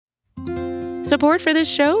Support for this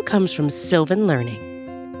show comes from Sylvan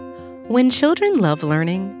Learning. When children love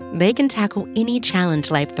learning, they can tackle any challenge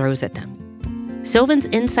life throws at them. Sylvan's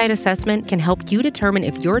Insight Assessment can help you determine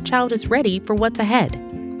if your child is ready for what's ahead.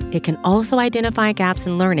 It can also identify gaps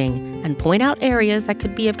in learning and point out areas that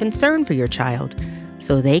could be of concern for your child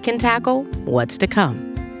so they can tackle what's to come.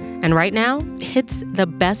 And right now, it's the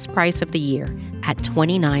best price of the year at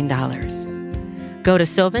 $29. Go to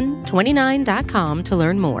sylvan29.com to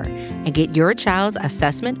learn more and get your child's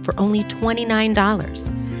assessment for only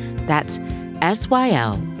 $29. That's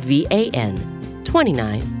SYLVAN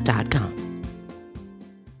 29.com.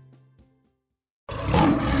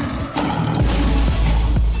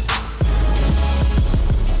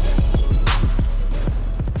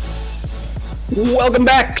 Welcome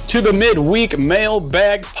back to the midweek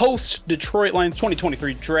mailbag post Detroit Lions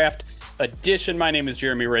 2023 draft edition. My name is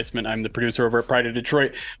Jeremy Reisman. I'm the producer over at Pride of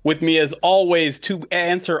Detroit. With me, as always, to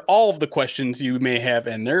answer all of the questions you may have,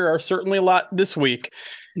 and there are certainly a lot this week,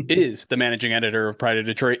 is the managing editor of Pride of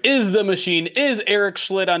Detroit, is the machine, is Eric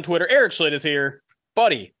Schlitt on Twitter. Eric Schlitt is here.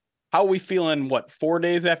 Buddy, how are we feeling, 4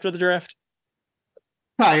 days after the draft?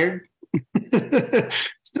 Tired.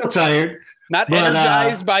 Still tired. Not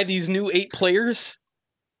energized by these new 8 players?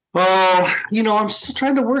 Well, I'm still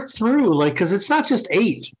trying to work through, because it's not just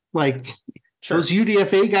 8. Sure. Those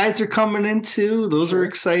UDFA guys are coming in too. Those are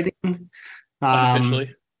exciting.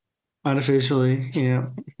 Unofficially, yeah.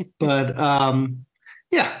 But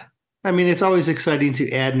yeah, it's always exciting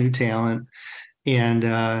to add new talent and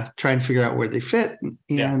try and figure out where they fit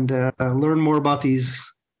and learn more about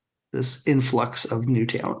this influx of new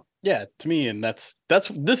talent. Yeah, to me, and this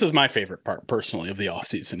is my favorite part personally of the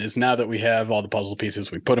offseason, is now that we have all the puzzle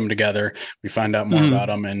pieces, we put them together, we find out more about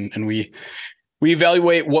them, and we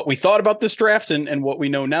evaluate what we thought about this draft and what we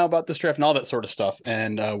know now about this draft and all that sort of stuff.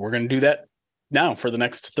 And we're going to do that now for the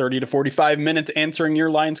next 30 to 45 minutes, answering your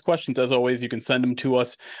Lions questions. As always, you can send them to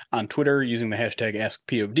us on Twitter using the hashtag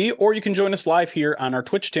AskPOD, or you can join us live here on our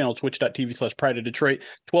Twitch channel, twitch.tv/Pride of Detroit,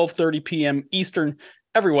 12:30 p.m. Eastern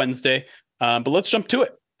every Wednesday. But let's jump to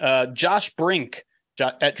it. Josh Brink,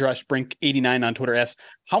 at Josh Brink 89 on Twitter, asks,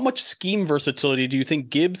 how much scheme versatility do you think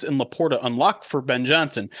Gibbs and Laporta unlock for Ben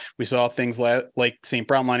Johnson? We saw things like St.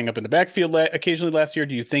 Brown lining up in the backfield occasionally last year.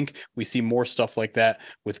 Do you think we see more stuff like that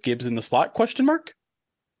with Gibbs in the slot? ?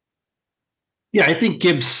 Yeah, I think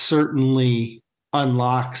Gibbs certainly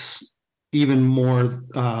unlocks even more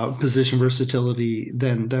position versatility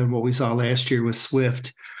than what we saw last year with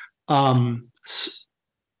Swift.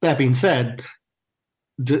 That being said,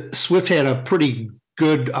 Swift had a pretty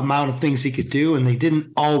good amount of things he could do, and they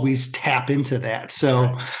didn't always tap into that.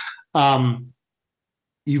 So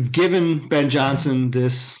you've given Ben Johnson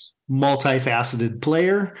this multifaceted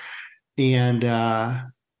player, and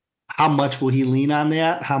how much will he lean on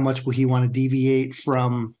that? How much will he want to deviate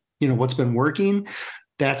from, what's been working?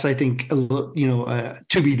 That's, I think,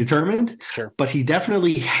 to be determined. Sure. But he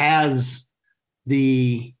definitely has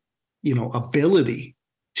the, ability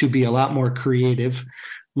to be a lot more creative.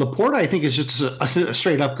 Laporta, I think, is just a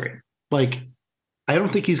straight upgrade. I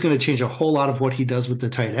don't think he's going to change a whole lot of what he does with the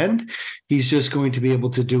tight end. He's just going to be able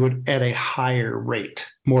to do it at a higher rate,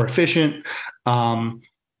 more efficient. And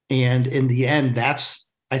in the end,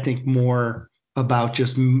 that's, I think, more about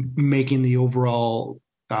just making the overall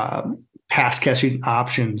pass catching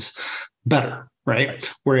options better, right?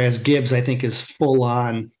 Whereas Gibbs, I think, is full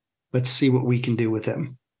on, let's see what we can do with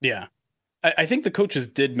him. Yeah. I think the coaches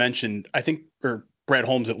did mention, or Brad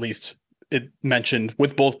Holmes at least, it mentioned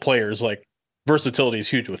with both players, versatility is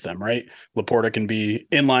huge with them, right? Laporta can be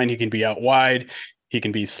inline, he can be out wide, he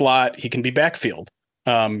can be slot, he can be backfield.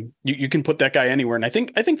 You can put that guy anywhere, and I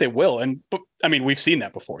think they will. But we've seen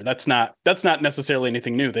that before. That's not necessarily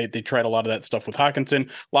anything new. They tried a lot of that stuff with Hawkinson.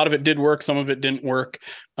 A lot of it did work, some of it didn't work.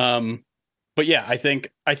 But yeah, I think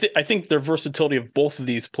the versatility of both of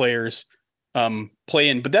these players play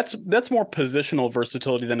in, but that's more positional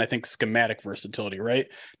versatility than I think schematic versatility, right?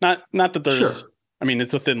 Not that there's, sure.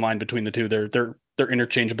 It's a thin line between the two. They're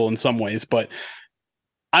interchangeable in some ways, but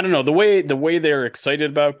I don't know, the way they're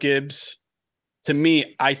excited about Gibbs, to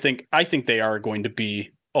me, I think they are going to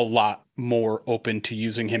be a lot more open to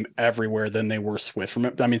using him everywhere than they were Swift.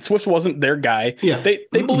 Swift wasn't their guy. Yeah.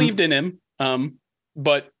 They believed in him,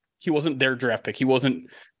 but he wasn't their draft pick. He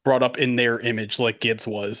wasn't brought up in their image like Gibbs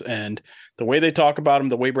was. And the way they talk about him,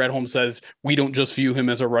 the way Brad Holmes says, we don't just view him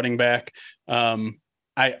as a running back. I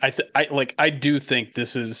do think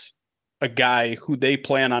this is a guy who they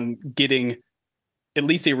plan on getting at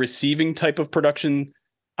least a receiving type of production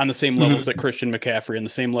on the same levels that Christian McCaffrey and the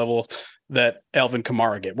same level that Alvin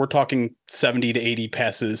Kamara get. We're talking 70 to 80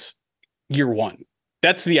 passes year one.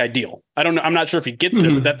 That's the ideal. I don't know. I'm not sure if he gets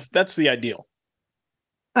there, but that's the ideal.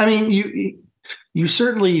 I mean, you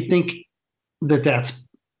certainly think that that's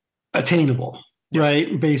attainable,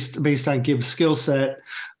 right? Based on Gibbs' skill set,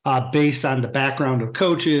 based on the background of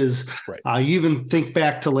coaches. Right. You even think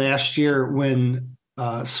back to last year when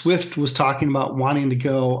Swift was talking about wanting to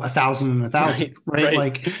go 1,000 and 1,000, right?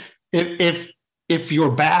 Like if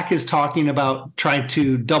your back is talking about trying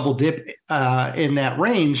to double dip in that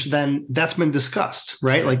range, then that's been discussed,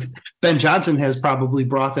 right? Like Ben Johnson has probably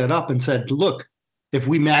brought that up and said, look, if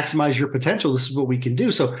we maximize your potential, this is what we can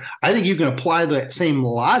do. So I think you can apply that same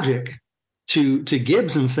logic to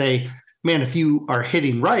Gibbs and say, man, if you are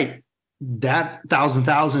hitting right, that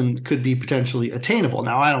 1,000 could be potentially attainable.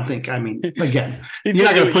 Now, I don't think, I mean, again, you're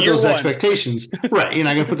not going to put those expectations, right? You're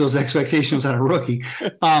not going to put those expectations on a rookie.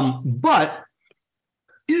 But,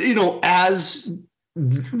 as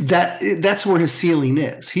that's where his ceiling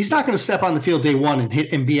is. He's not going to step on the field day one and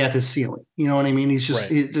hit and be at his ceiling. You know what I mean? It's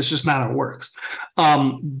just not how it works.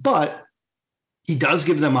 But he does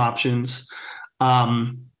give them options.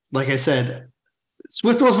 Like I said,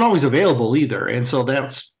 Swift wasn't always available either. And so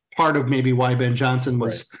that's part of maybe why Ben Johnson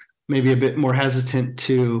was maybe a bit more hesitant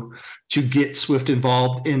to get Swift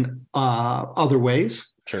involved in other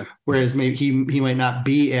ways. Sure. Whereas maybe he might not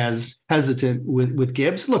be as hesitant with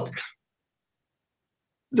Gibbs. Look,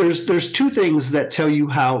 there's two things that tell you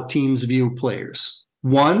how teams view players.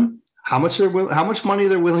 One, how much money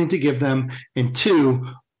they're willing to give them, and two,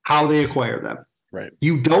 how they acquire them. Right.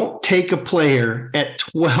 You don't take a player at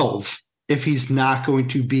 12 if he's not going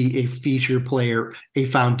to be a feature player, a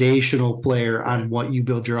foundational player on what you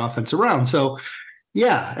build your offense around. So,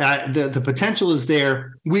 the potential is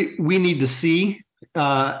there. We need to see.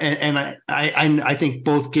 And I think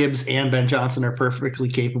both Gibbs and Ben Johnson are perfectly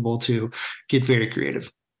capable to get very creative.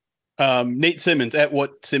 Nate Simmons at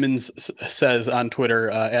what Simmons says on Twitter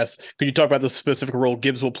asks, could you talk about the specific role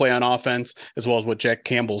Gibbs will play on offense, as well as what Jack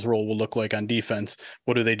Campbell's role will look like on defense?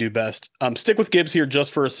 What do they do best? Stick with Gibbs here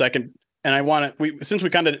just for a second. And since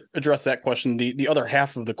we kind of addressed that question, the other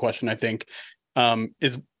half of the question, I think,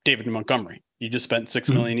 is David Montgomery. You just spent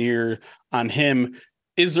 $6 million a year on him.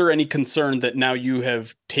 Is there any concern that now you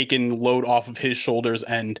have taken load off of his shoulders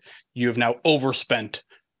and you have now overspent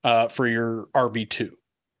for your RB2?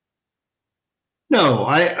 No,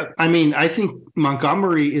 I mean, I think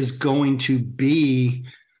Montgomery is going to be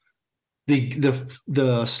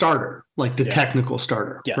the starter, like the technical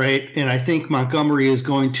starter, right? And I think Montgomery is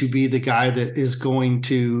going to be the guy that is going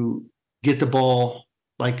to get the ball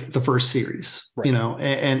like the first series,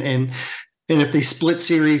 and if they split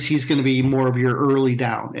series, he's going to be more of your early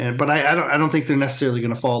down. But I don't think they're necessarily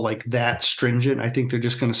going to fall like that stringent. I think they're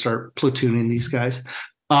just going to start platooning these guys.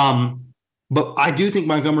 But I do think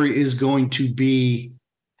Montgomery is going to be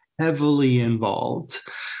heavily involved.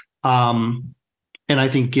 And I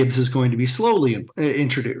think Gibbs is going to be slowly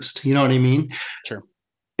introduced. You know what I mean? Sure.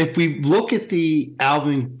 If we look at the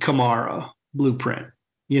Alvin Kamara blueprint,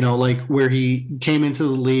 like where he came into the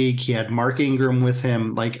league, he had Mark Ingram with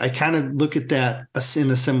him. Like I kind of look at that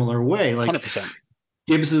in a similar way. Like 100%.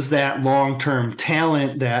 Gibbs is that long-term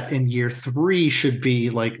talent that in year 3 should be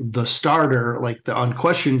like the starter, like the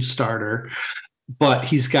unquestioned starter, but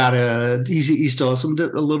he still has a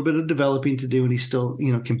little bit of developing to do, and he still,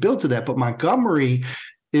 can build to that. But Montgomery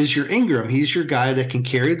is your Ingram. He's your guy that can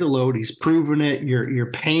carry the load. He's proven it.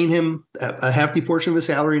 You're paying him a hefty portion of his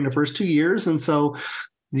salary in the first 2 years. And so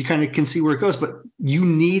you kind of can see where it goes, but you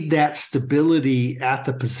need that stability at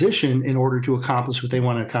the position in order to accomplish what they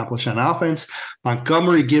want to accomplish on offense.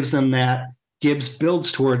 Montgomery gives them that. Gibbs builds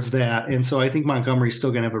towards that. And so I think Montgomery's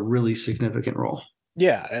still going to have a really significant role.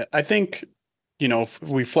 Yeah, I think, if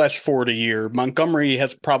we flash forward a year, Montgomery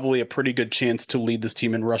has probably a pretty good chance to lead this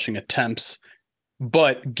team in rushing attempts,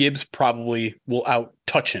 but Gibbs probably will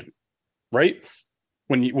out-touch him, right?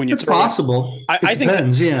 When you it's possible. I think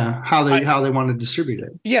depends, how they want to distribute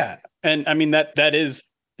it. Yeah, and I mean that is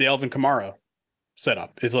the Alvin Kamara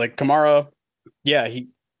setup. It's like Kamara, he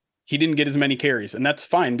didn't get as many carries, and that's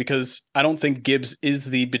fine because I don't think Gibbs is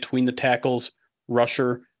the between the tackles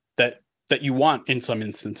rusher that you want in some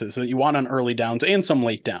instances, that you want on early downs and some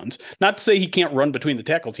late downs. Not to say he can't run between the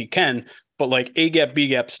tackles, he can, but like A gap, B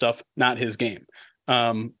gap stuff, not his game.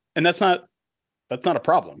 And that's not a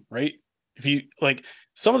problem, right? If you like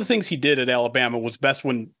some of the things he did at Alabama was best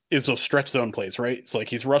when it was those stretch zone plays, right? It's like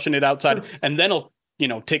he's rushing it outside and then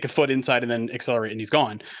he'll take a foot inside and then accelerate and he's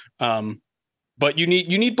gone. But you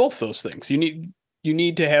need both those things. You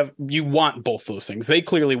want both those things. They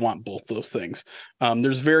clearly want both those things.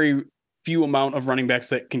 There's very few amount of running backs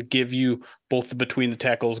that can give you both the between the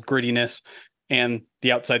tackles grittiness and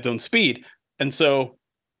the outside zone speed. And so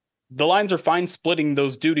the lines are fine splitting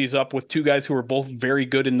those duties up with two guys who are both very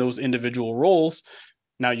good in those individual roles.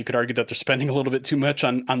 Now, you could argue that they're spending a little bit too much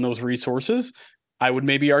on those resources. I would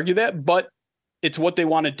maybe argue that, but it's what they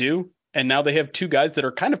want to do. And now they have two guys that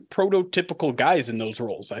are kind of prototypical guys in those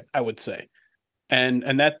roles, I would say.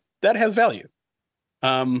 And that has value.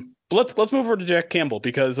 But let's move over to Jack Campbell,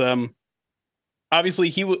 because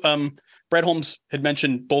obviously Brad Holmes had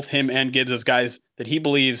mentioned both him and Gibbs as guys that he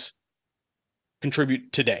believes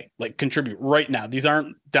contribute today, like contribute right now. These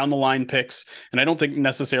aren't down the line picks. And I don't think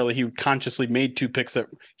necessarily he consciously made two picks that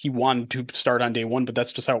he wanted to start on day one, but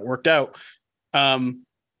that's just how it worked out.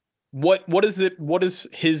 What does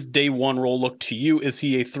his day one role look to you? Is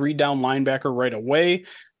he a 3-down linebacker right away?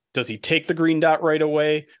 Does he take the green dot right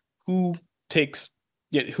away? Who takes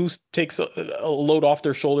a load off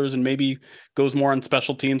their shoulders and maybe goes more on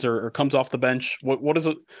special teams or comes off the bench? What does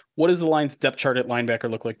the Lions depth chart at linebacker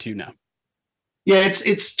look like to you now? Yeah,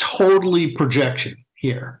 it's totally projection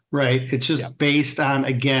here, right? It's just based on,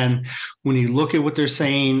 again, when you look at what they're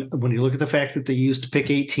saying, when you look at the fact that they used pick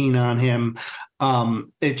 18 on him,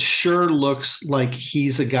 it sure looks like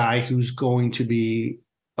he's a guy who's going to be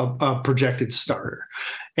a projected starter.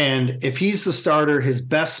 And if he's the starter, his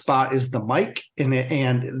best spot is the mic,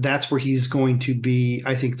 and that's where he's going to be,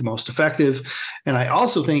 I think, the most effective. And I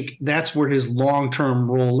also think that's where his long-term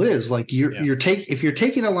role is. Like if you're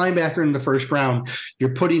taking a linebacker in the first round,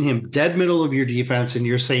 you're putting him dead middle of your defense, and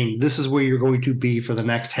you're saying this is where you're going to be for the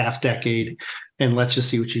next half decade, and let's just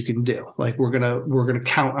see what you can do. Like we're gonna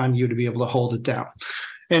count on you to be able to hold it down.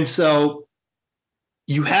 And so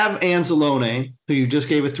you have Anzalone, who you just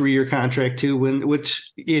gave a 3-year contract to, and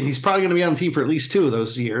he's probably going to be on the team for at least 2 of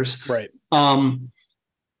those years. Right. And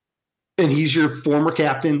he's your former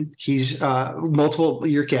captain. He's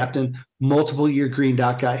multiple-year captain, multiple-year green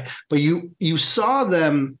dot guy. But you saw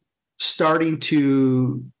them starting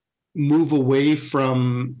to move away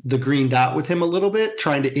from the green dot with him a little bit,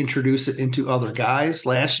 trying to introduce it into other guys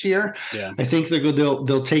last year. Yeah. I think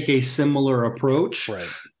they'll take a similar approach, right,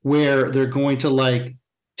 where they're going to like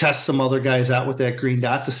test some other guys out with that green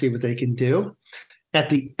dot to see what they can do. At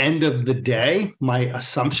the end of the day, my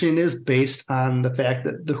assumption is, based on the fact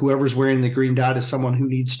that whoever's wearing the green dot is someone who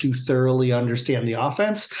needs to thoroughly understand the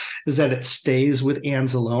offense, is that it stays with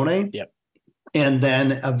Anzalone. Yep. And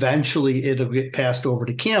then eventually it'll get passed over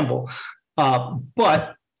to Campbell.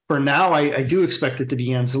 But for now, I do expect it to be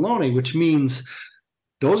Anzalone, which means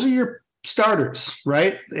those are your starters,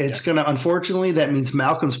 right? It's going to, unfortunately, that means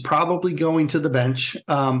Malcolm's probably going to the bench.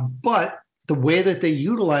 But the way that they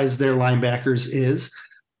utilize their linebackers is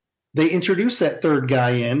they introduce that third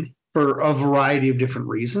guy in for a variety of different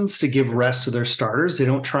reasons to give rest to their starters. They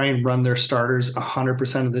don't try and run their starters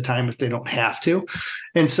 100% of the time if they don't have to.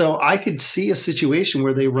 And so I could see a situation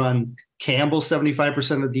where they run Campbell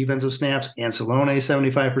 75% of defensive snaps, Anzalone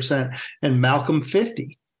 75%, and Malcolm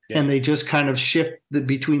 50%. Yeah. And they just kind of shift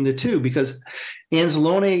between the two, because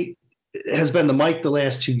Anzalone has been the Mike the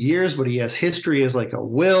last 2 years, but he has history as like a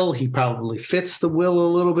will. He probably fits the will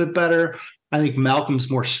a little bit better. I think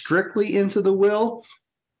Malcolm's more strictly into the will,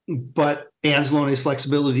 but Anzalone's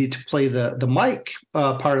flexibility to play the Mike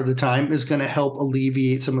part of the time is going to help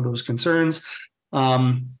alleviate some of those concerns.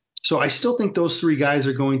 So I still think those 3 guys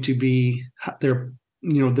are going to be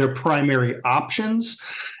their primary options.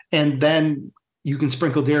 And then you can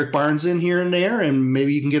sprinkle Derek Barnes in here and there, and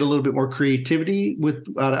maybe you can get a little bit more creativity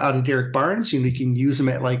out of Derek Barnes. You can use him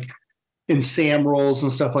at like in Sam roles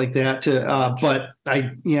and stuff like that. But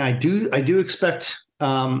I do expect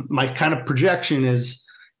my kind of projection is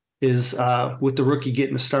with the rookie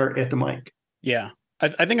getting the start at the mic. Yeah,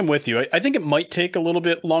 I think I'm with you. I think it might take a little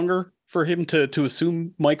bit longer for him to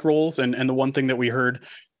assume Mike roles. And the one thing that we heard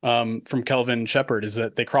from Kelvin Shepard is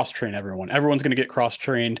that they cross-train everyone. Everyone's going to get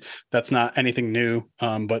cross-trained. That's not anything new,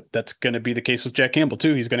 but that's going to be the case with Jack Campbell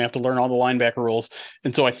too. He's going to have to learn all the linebacker roles.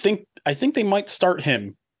 And so I think they might start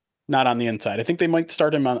him not on the inside. I think they might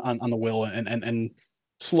start him on the will and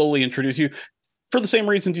slowly introduce you, for the same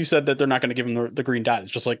reasons you said that they're not going to give him the green dot. It's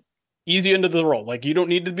just like easy into the role. Like, you don't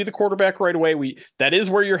need to be the quarterback right away. That is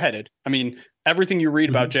where you're headed. I mean, everything you read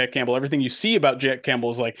about Jack Campbell, everything you see about Jack Campbell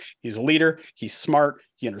is like, he's a leader. He's smart.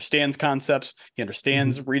 He understands concepts. He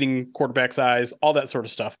understands reading quarterback's eyes, all that sort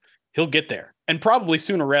of stuff. He'll get there, and probably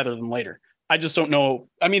sooner rather than later. I just don't know.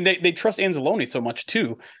 I mean, they trust Anzalone so much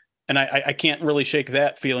too. And I can't really shake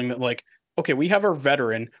that feeling that, like, okay, we have our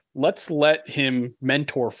veteran. Let's let him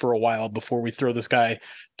mentor for a while before we throw this guy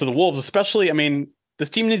to the wolves. Especially, I mean, this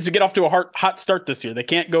team needs to get off to a hot start this year. They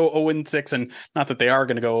can't go 0-6, and not that they are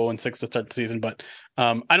going to go 0-6 to start the season, but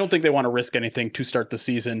I don't think they want to risk anything to start the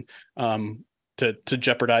season to to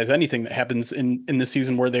jeopardize anything that happens in the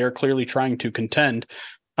season where they are clearly trying to contend.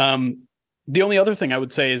 The only other thing I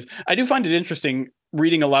would say is I do find it interesting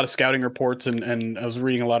reading a lot of scouting reports, and I was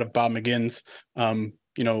reading a lot of Bob McGinn's,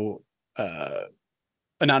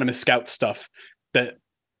 anonymous scout stuff that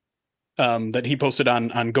he posted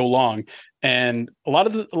on Go Long, and a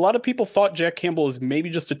lot of people thought Jack Campbell is maybe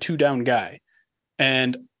just a 2-down guy,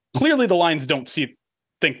 and clearly the Lions don't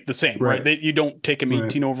think the same, right? You don't take him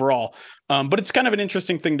 18 overall, but it's kind of an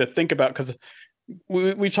interesting thing to think about because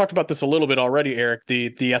we've talked about this a little bit already, Eric.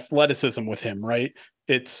 The athleticism with him, right?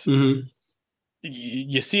 It's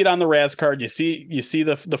you see it on the RAS card, you see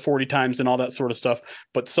the 40 times and all that sort of stuff,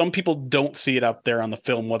 but some people don't see it out there on the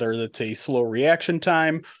film, whether it's a slow reaction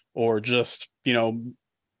time or just,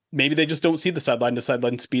 maybe they just don't see the sideline to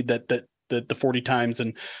sideline speed that the 40 times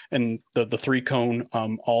and the 3-cone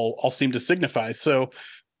all seem to signify. So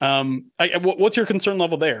what's your concern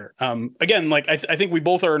level there? Again, I think we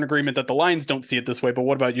both are in agreement that the Lions don't see it this way, but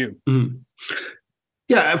what about you?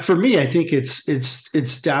 Yeah, for me, I think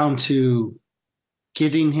it's down to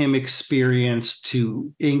getting him experience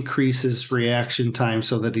to increase his reaction time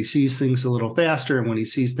so that he sees things a little faster. And when he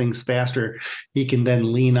sees things faster, he can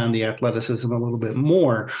then lean on the athleticism a little bit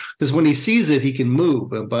more, because when he sees it, he can move,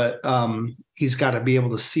 but he's got to be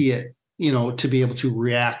able to see it, to be able to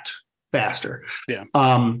react faster. Yeah.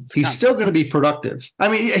 He's still going to be productive. I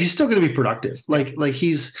mean, he's still going to be productive. Like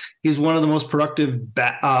he's one of the most productive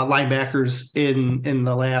linebackers in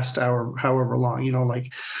the last however long,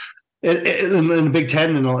 in the Big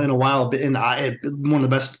Ten in a while, but one of the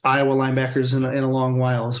best Iowa linebackers in a long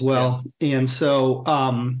while as well. Yeah. And so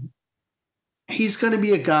he's going to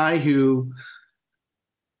be a guy who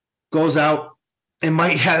goes out and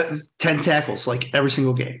might have 10 tackles every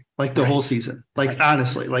single game, the whole season.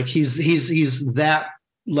 Honestly, he's that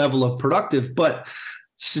level of productive, but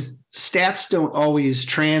stats don't always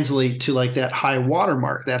translate to that high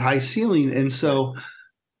watermark, that high ceiling. And so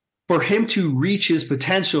for him to reach his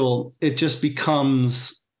potential, it just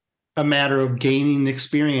becomes a matter of gaining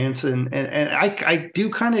experience, and I do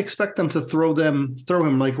kind of expect them to throw him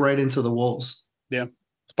right into the wolves. Yeah,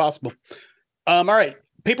 it's possible. All right.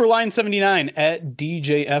 Paperline79 at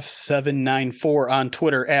DJF794 on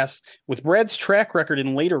Twitter asks, with Brad's track record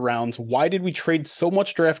in later rounds, why did we trade so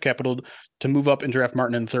much draft capital to move up and draft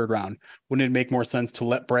Martin in the 3rd round? Wouldn't it make more sense to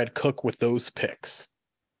let Brad cook with those picks?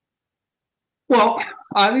 Well,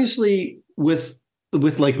 obviously with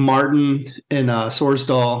Martin and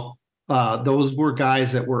Sorsdahl, those were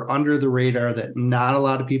guys that were under the radar that not a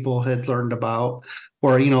lot of people had learned about,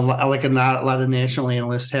 or not a lot of national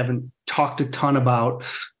analysts haven't talked a ton about.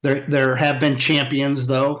 There have been champions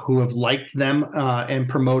though who have liked them and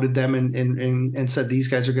promoted them and said these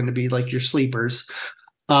guys are going to be your sleepers.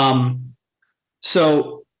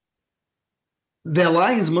 So the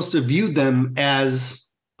Lions must have viewed them as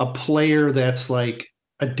a player that's a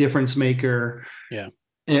difference maker. Yeah.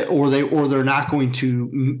 Or they're not going to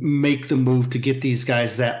make the move to get these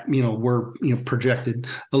guys that, were, projected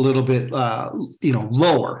a little bit,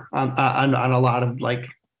 lower on a lot of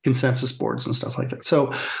consensus boards and stuff like that.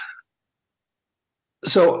 So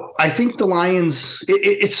I think the Lions,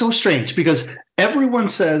 it's so strange because everyone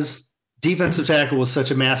says defensive tackle was such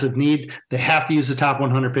a massive need. They have to use the top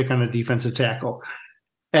 100 pick on a defensive tackle.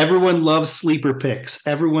 Everyone loves sleeper picks.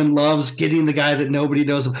 Everyone loves getting the guy that nobody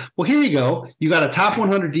knows. Well, here you go. You got a top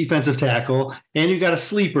 100 defensive tackle and you got a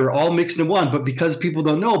sleeper all mixed in one. But because people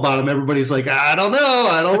don't know about him, everybody's like, I don't know.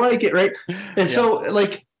 I don't like it. Right. And so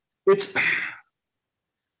this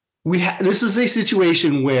is a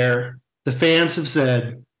situation where the fans have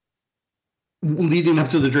said leading up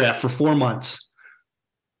to the draft for 4 months,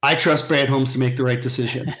 I trust Brad Holmes to make the right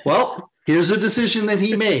decision. Well, here's a decision that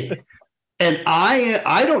he made. And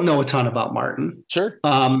I don't know a ton about Martin. Sure.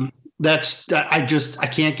 I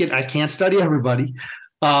can't study everybody.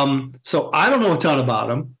 So I don't know a ton about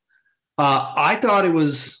him. I thought it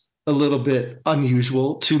was a little bit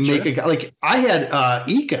unusual to make a guy I had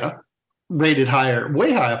Ika rated higher,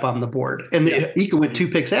 way high up on the board, and Ika went 2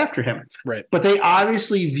 picks after him. Right. But they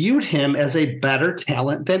obviously viewed him as a better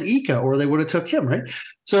talent than Ika, or they would have took him. Right.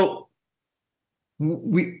 So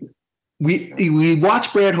we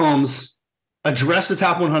watch Brad Holmes address the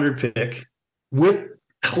top 100 pick with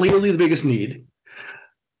clearly the biggest need,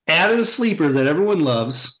 added a sleeper that everyone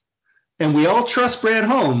loves, and we all trust Brad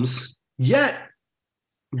Holmes, yet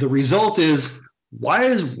the result is why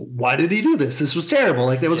did he do this? This was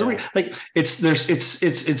terrible. It's so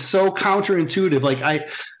counterintuitive.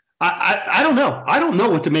 I don't know. I don't know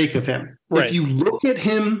what to make of him. Right. If you look at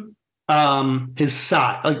him, his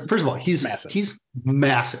size, first of all, he's massive. He's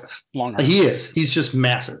massive. Long he is. He's just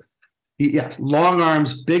massive. Yes, long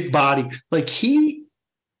arms, big body. Like he's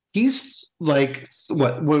like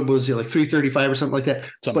what was he like 335 or something like that?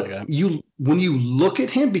 Something But like that. when you look at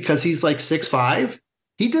him, because he's like 6'5",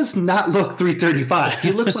 he does not look 335.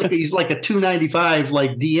 He looks like he's like a 295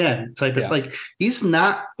 like DN type of like he's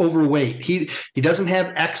not overweight. He doesn't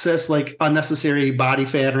have excess like unnecessary body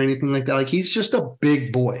fat or anything like that. Like he's just a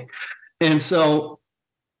big boy. And so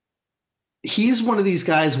he's one of these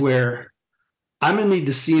guys where I'm gonna need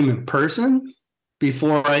to see him in person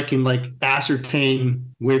before I can like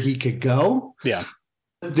ascertain where he could go. Yeah.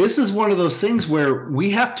 This is one of those things where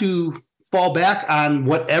we have to fall back on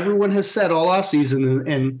what everyone has said all offseason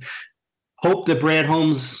and hope that Brad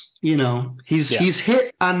Holmes, he's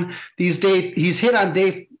hit on day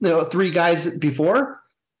 3 guys before.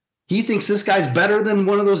 He thinks this guy's better than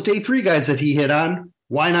one of those day 3 guys that he hit on.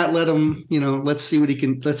 Why not let him, let's see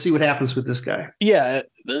what happens with this guy. Yeah,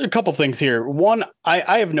 there's a couple things here. One,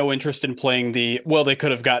 I have no interest in playing they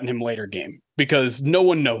could have gotten him later game because no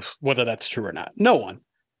one knows whether that's true or not. No one.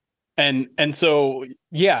 And so,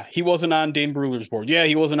 yeah, he wasn't on Dane Brugler's board. Yeah,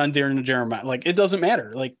 he wasn't on Darren Jeremiah. Like, it doesn't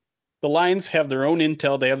matter. Like, the Lions have their own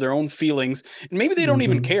intel. They have their own feelings. And maybe they don't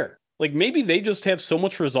even care. Like, maybe they just have so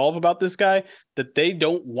much resolve about this guy that they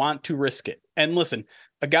don't want to risk it. And listen,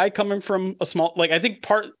 a guy coming from a small, like, I think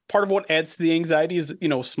part of what adds to the anxiety is,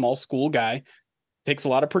 small school guy takes a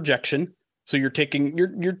lot of projection. So you're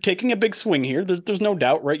taking a big swing here. There's no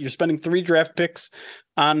doubt, right? You're spending 3 draft picks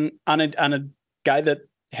on a guy that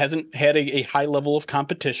hasn't had a high level of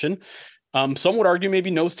competition. Some would argue maybe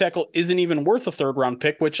nose tackle isn't even worth a 3rd round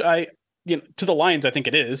pick, which to the Lions, I think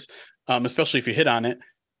it is, especially if you hit on it.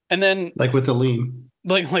 And then like with the lean.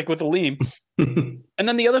 Like with the lean. And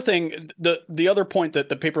then the other thing, the other point that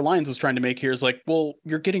the Paper Lions was trying to make here is like, well,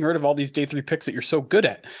 you're getting rid of all these day 3 picks that you're so good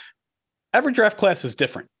at. Every draft class is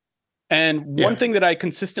different. And one thing that I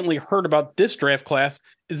consistently heard about this draft class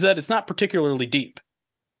is that it's not particularly deep.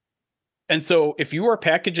 And so if you are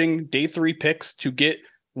packaging day 3 picks to get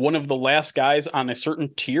one of the last guys on a certain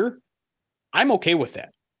tier, I'm okay with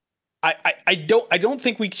that. I don't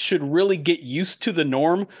think we should really get used to the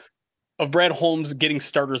norm of Brad Holmes getting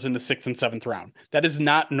starters in the 6th and 7th round. That is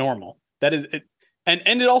not normal. That is it. And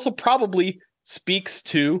it also probably speaks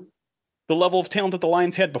to the level of talent that the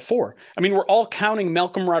Lions had before. I mean, we're all counting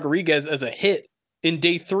Malcolm Rodriguez as a hit in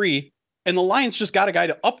day 3, and the Lions just got a guy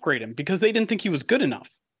to upgrade him because they didn't think he was good enough.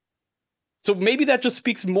 So maybe that just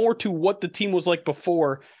speaks more to what the team was like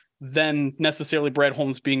before than necessarily Brad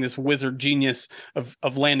Holmes being this wizard genius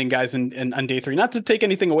of landing guys on day 3. Not to take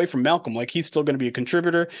anything away from Malcolm. Like, he's still going to be a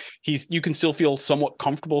contributor. You can still feel somewhat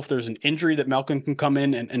comfortable if there's an injury that Malcolm can come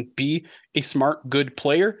in and be a smart, good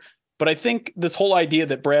player. But I think this whole idea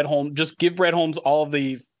that just give Brad Holmes all of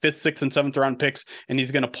the 5th, 6th, and 7th round picks, and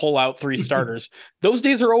he's going to pull out 3 starters. Those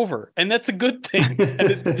days are over, and that's a good thing. And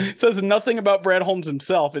it says nothing about Brad Holmes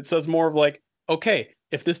himself. It says more of like, okay,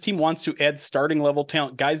 if this team wants to add starting level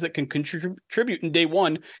talent, guys that can contribute in day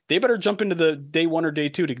 1, they better jump into the day 1 or day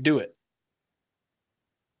 2 to do it.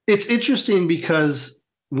 It's interesting because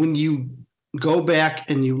when you go back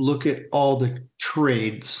and you look at all the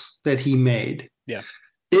trades that he made,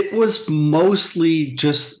 it was mostly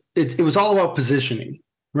just, it was all about positioning,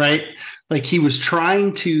 right? Like, he was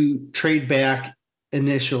trying to trade back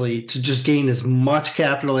initially to just gain as much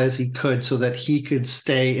capital as he could so that he could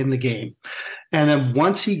stay in the game. And then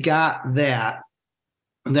once he got that,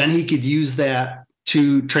 then he could use that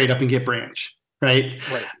to trade up and get Branch, right?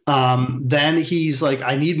 Then he's like,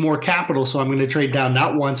 I need more capital, so I'm going to trade down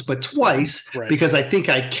not once but twice because I think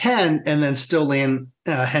I can, and then still land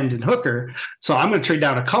Hendon Hooker. So I'm going to trade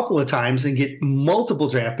down a couple of times and get multiple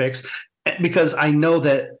draft picks because I know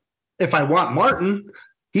that if I want Martin,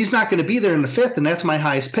 he's not going to be there in the 5th, and that's my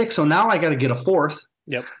highest pick. So now I got to get a 4th.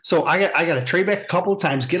 Yep. So I got to trade back a couple of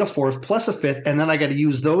times, get a 4th plus a 5th, and then I got to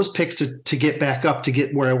use those picks to get back up to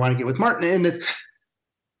get where I want to get with Martin. And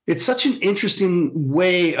it's such an interesting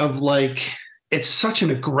way of like, it's such an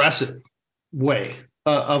aggressive way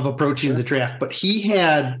of approaching the draft. But he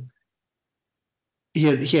had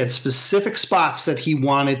specific spots that he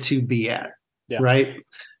wanted to be at, right?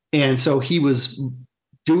 And so he was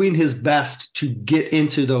doing his best to get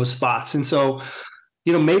into those spots. And so,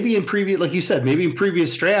 maybe in previous, like you said, maybe in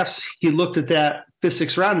previous drafts, he looked at that 5th,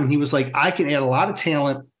 6th round and he was like, I can add a lot of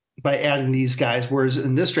talent by adding these guys. Whereas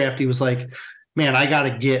in this draft, he was like, man, I got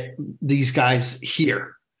to get these guys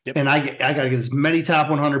here. And I got to get as many top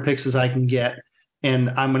 100 picks as I can get. And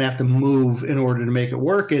I'm going to have to move in order to make it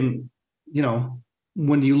work. And,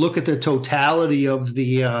 when you look at the totality of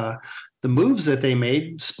the moves that they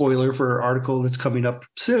made, spoiler for an article that's coming up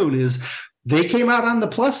soon, is they came out on the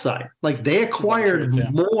plus side. Like, they acquired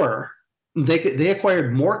more they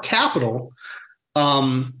acquired more capital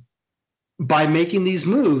by making these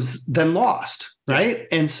moves than lost, right?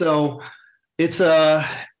 And so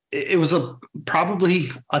it was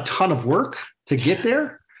probably a ton of work to get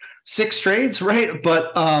there, 6 trades, right?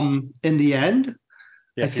 But in the end,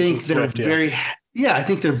 I think they're I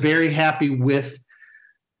think they're very happy with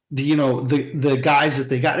the guys that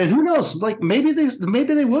they got. And who knows, like maybe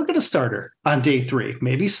they will get a starter on day 3.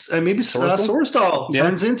 Maybe Sorsdahl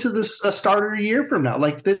turns into this a starter a year from now.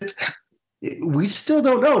 Like that, we still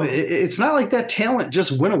don't know. It's not like that talent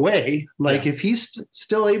just went away. Like if he's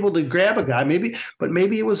still able to grab a guy, maybe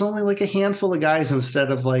it was only like a handful of guys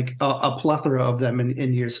instead of like a plethora of them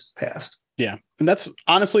in years past. Yeah. And that's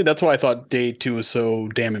why I thought day 2 was so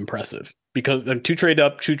damn impressive, because 2 trade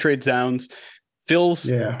up, 2 trades downs, fills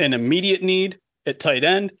an immediate need at tight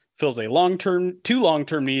end, fills a two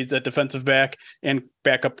long-term needs at defensive back and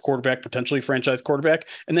backup quarterback, potentially franchise quarterback.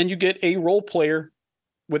 And then you get a role player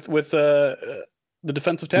with the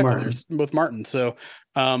defensive tackle with Martin. So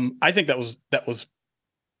I think that was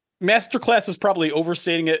masterclass is probably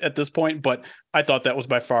overstating it at this point, but I thought that was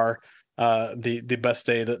by far the best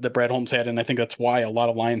day that Brad Holmes had. And I think that's why a lot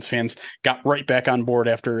of Lions fans got right back on board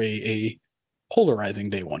after a polarizing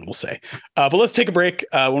day 1, we'll say. But let's take a break.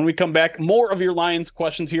 When we come back, more of your Lions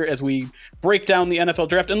questions here as we break down the NFL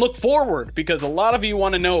draft and look forward, because a lot of you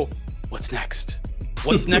want to know what's next.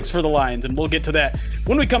 What's next for the Lions? And we'll get to that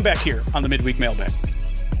when we come back here on the Midweek Mailbag.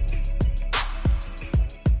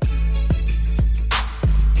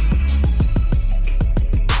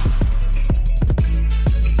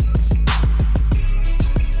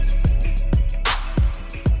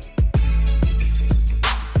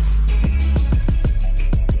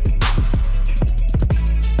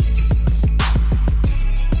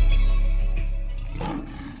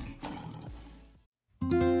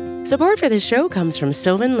 Support for this show comes from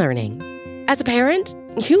Sylvan Learning. As a parent,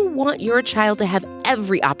 you want your child to have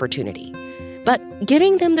every opportunity, but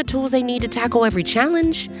giving them the tools they need to tackle every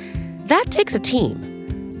challenge, that takes a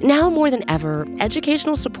team. Now more than ever,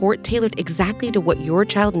 educational support tailored exactly to what your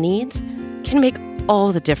child needs can make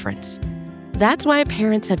all the difference. That's why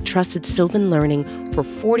parents have trusted Sylvan Learning for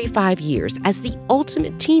 45 years as the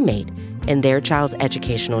ultimate teammate in their child's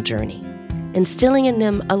educational journey, instilling in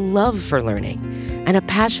them a love for learning and a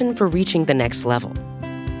passion for reaching the next level.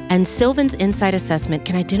 And Sylvan's Insight Assessment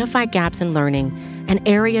can identify gaps in learning and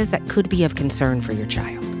areas that could be of concern for your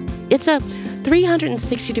child. It's a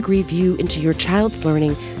 360-degree view into your child's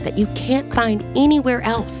learning that you can't find anywhere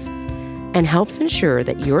else, and helps ensure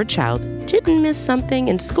that your child didn't miss something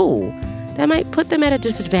in school that might put them at a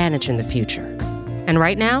disadvantage in the future. And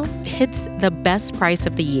right now, it's the best price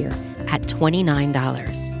of the year at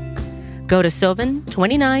 $29. Go to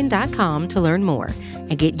sylvan29.com to learn more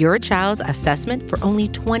and get your child's assessment for only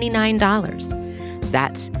 $29.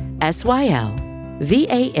 That's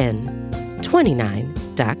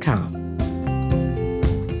SYLVAN29.com.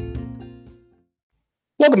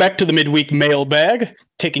 Welcome back to the Midweek Mailbag,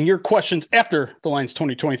 taking your questions after the Lions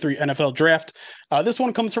 2023 NFL Draft. This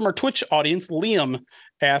one comes from our Twitch audience. Liam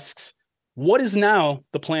asks, what is now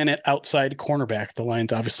the plan at outside cornerback? The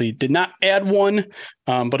Lions obviously did not add one,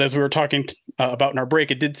 but as we were talking about in our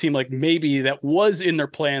break, it did seem like maybe that was in their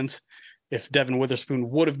plans if Devin Witherspoon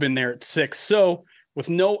would have been there at 6. So with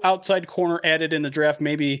no outside corner added in the draft,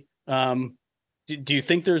 maybe do you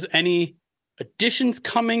think there's any additions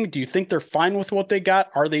coming? Do you think they're fine with what they got?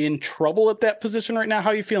 Are they in trouble at that position right now?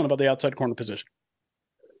 How are you feeling about the outside corner position?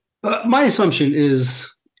 My assumption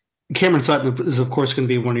is Cameron Sutton is, of course, going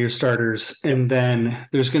to be one of your starters. And then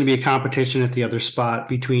there's going to be a competition at the other spot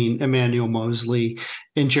between Emmanuel Moseley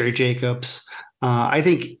and Jerry Jacobs. I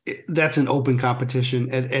think that's an open competition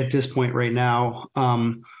at this point right now.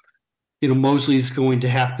 Moseley's going to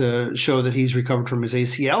have to show that he's recovered from his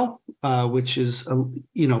ACL, which is,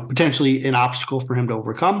 potentially an obstacle for him to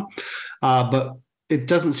overcome. But it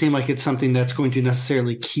doesn't seem like it's something that's going to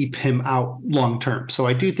necessarily keep him out long term. So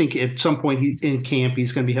I do think at some point in camp,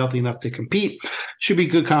 he's going to be healthy enough to compete. Should be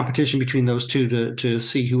good competition between those two to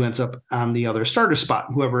see who ends up on the other starter spot.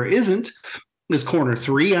 Whoever isn't is corner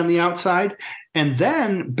 3 on the outside. And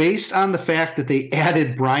then based on the fact that they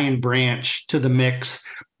added Brian Branch to the mix,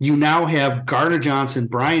 you now have Gardner Johnson,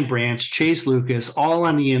 Brian Branch, Chase Lucas, all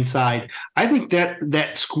on the inside. I think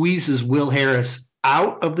that squeezes Will Harris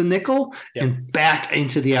out of the nickel and back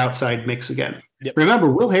into the outside mix again. Yep.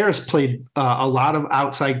 Remember, Will Harris played a lot of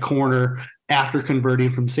outside corner after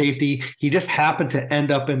converting from safety. He just happened to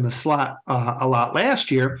end up in the slot a lot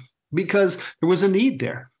last year because there was a need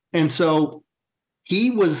there. And so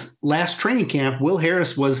he was last training camp. Will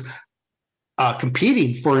Harris was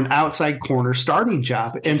competing for an outside corner starting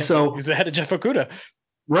job. And so he's ahead of Jeff Okuda.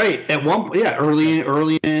 Right. At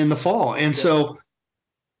early in the fall. And so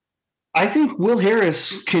I think Will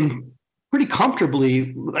Harris can pretty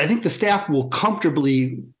comfortably, I think the staff will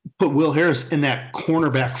comfortably put Will Harris in that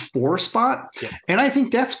cornerback 4 spot. Yeah. And I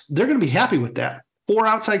think they're going to be happy with that. 4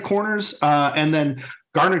 outside corners, and then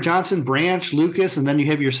Gardner Johnson, Branch, Lucas, and then you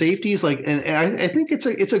have your safeties. And I think it's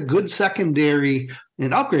a good secondary,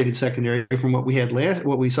 an upgraded secondary from what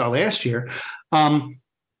we saw last year.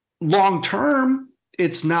 Long term,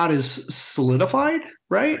 it's not as solidified,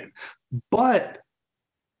 right? But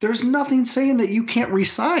there's nothing saying that you can't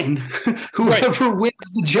resign whoever wins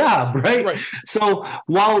the job, right? So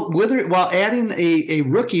while adding a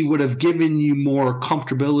rookie would have given you more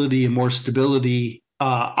comfortability and more stability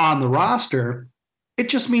on the roster, it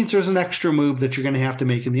just means there's an extra move that you're going to have to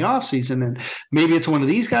make in the offseason. And maybe it's one of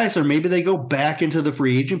these guys, or maybe they go back into the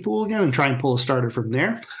free agent pool again and try and pull a starter from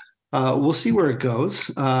there. We'll see where it goes.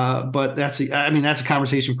 But that's a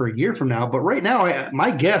conversation for a year from now. But right now, my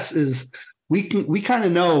guess is we kind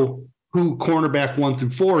of know who cornerback 1 through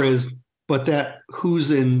 4 is, but that who's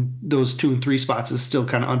in those 2 and 3 spots is still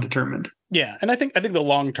kind of undetermined. Yeah. And I think the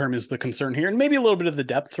long term is the concern here, and maybe a little bit of the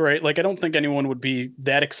depth, right? Like, I don't think anyone would be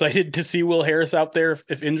that excited to see Will Harris out there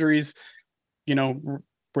if injuries,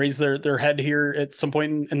 raise their head here at some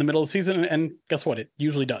point in the middle of the season. And guess what? It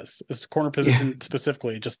usually does. It's corner position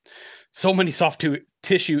specifically, just so many soft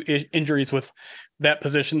tissue injuries with that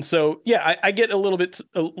position. So yeah, I get a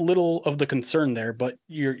little of the concern there, but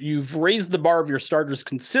you've raised the bar of your starters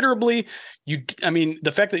considerably.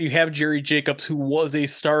 The fact that you have Jerry Jacobs, who was a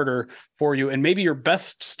starter for you and maybe your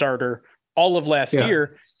best starter all of last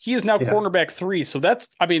year, he is now cornerback 3. So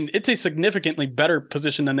it's a significantly better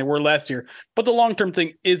position than they were last year, but the long-term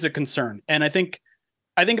thing is a concern. And I think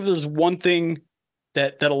if there's one thing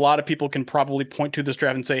that a lot of people can probably point to this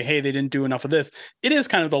draft and say, hey, they didn't do enough of this, it is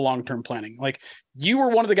kind of the long-term planning. Like, you were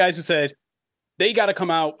one of the guys who said they got to come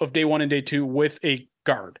out of day 1 and day 2 with a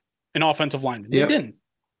guard, an offensive lineman. They didn't.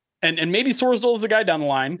 And maybe Sorsdal is the guy down the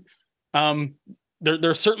line.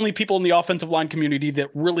 There's certainly people in the offensive line community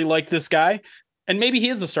that really like this guy, and maybe he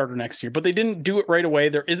is a starter next year, but they didn't do it right away.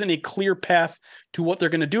 There isn't a clear path to what they're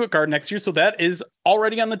going to do at guard next year. So that is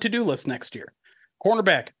already on the to-do list next year.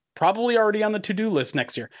 Cornerback, probably already on the to-do list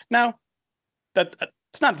next year. Now,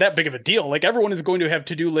 it's not that big of a deal. Like, everyone is going to have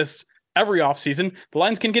to-do lists every offseason. The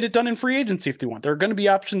Lions can get it done in free agency if they want. There are going to be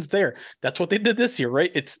options there. That's what they did this year,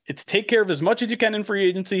 right? It's take care of as much as you can in free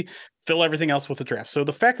agency, fill everything else with the draft. So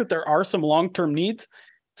the fact that there are some long-term needs,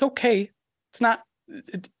 it's okay. It's not,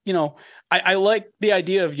 I like the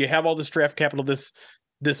idea of you have all this draft capital,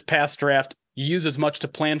 this past draft, you use as much to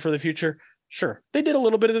plan for the future. Sure. They did a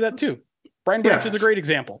little bit of that too. Brian Branch is a great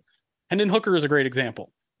example. Hendon Hooker is a great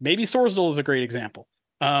example. Maybe Sorsdal is a great example.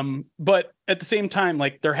 But at the same time,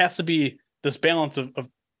 like, there has to be this balance of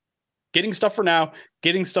getting stuff for now,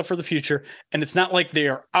 getting stuff for the future. And it's not like they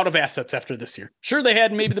are out of assets after this year. Sure, they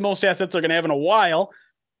had maybe the most assets they're going to have in a while,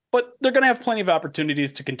 but they're going to have plenty of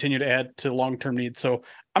opportunities to continue to add to long-term needs. So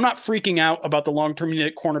I'm not freaking out about the long-term need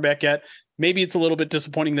at cornerback yet. Maybe it's a little bit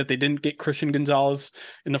disappointing that they didn't get Christian Gonzalez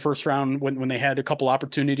in the first round when they had a couple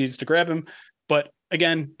opportunities to grab him. But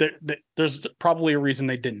again, there's probably a reason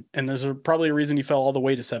they didn't, and there's probably a reason he fell all the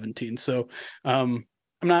way to 17. So I'm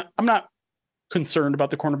not concerned about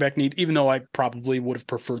the cornerback need, even though I probably would have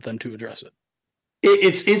preferred them to address it.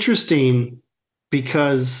 It's interesting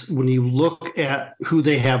because when you look at who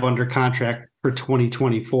they have under contract for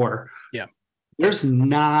 2024, there's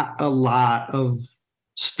not a lot of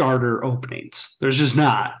starter openings. There's just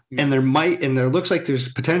not. And there looks like there's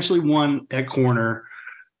potentially one at corner.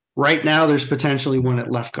 Right now, there's potentially one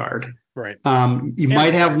at left guard. Right. You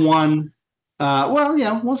might have one.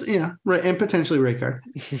 Right, and potentially right guard,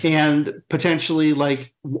 and potentially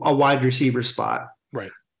like a wide receiver spot.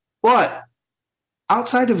 Right. But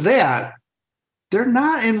outside of that, they're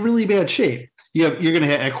not in really bad shape. You're going to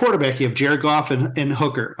have at quarterback, you have Jared Goff and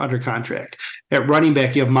Hooker under contract. At running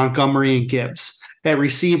back, you have Montgomery and Gibbs. At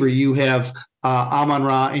receiver, you have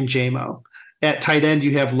Amon-Ra and Jamo. At tight end,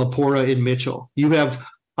 you have Laporta and Mitchell. You have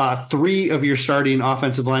 3 of your starting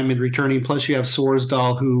offensive linemen returning, plus you have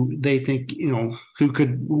Sorsdal, who they think,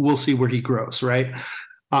 we'll see where he grows, right?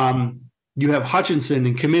 You have Hutchinson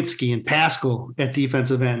and Kaminsky and Pascal at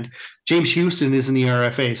defensive end. James Houston is in the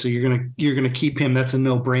RFA, so you're gonna keep him. That's a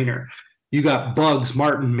no-brainer. You got Buggs,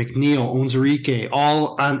 Martin, McNeil, Onzarike,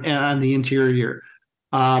 all on the interior.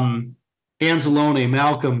 Anzalone,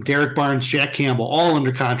 Malcolm, Derek Barnes, Jack Campbell, all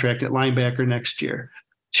under contract at linebacker next year.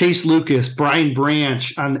 Chase Lucas, Brian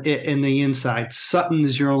Branch in the inside. Sutton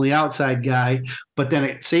is your only outside guy. But then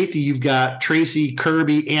at safety, you've got Tracy,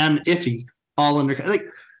 Kirby, and Iffy all under. Like,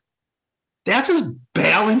 that's as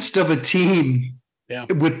balanced of a team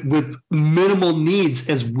with minimal needs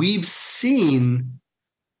as we've seen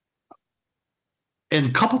in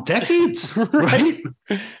a couple decades, right?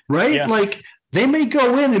 Yeah. Like, they may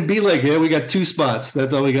go in and be like, yeah, we got 2 spots.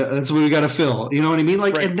 That's all we got. That's what we got to fill. You know what I mean?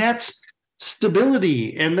 Like, and that's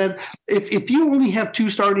stability. And then if you only have 2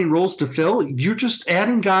 starting roles to fill, you're just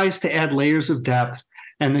adding guys to add layers of depth.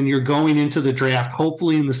 And then you're going into the draft,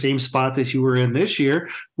 hopefully in the same spot that you were in this year,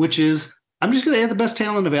 which is, I'm just going to add the best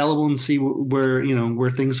talent available and see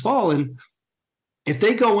where things fall. And if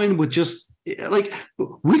they go in with just like,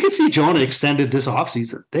 we could see Jonah extended this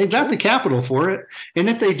offseason. They've got the capital for it. And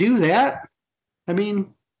if they do that, I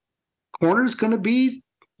mean, corner's going to be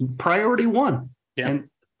priority 1. Yeah. And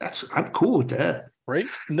I'm cool with that. Right.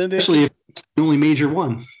 And then especially if it's the only major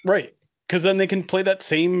one. Right. Because then they can play that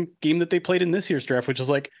same game that they played in this year's draft, which is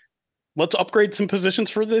like, let's upgrade some positions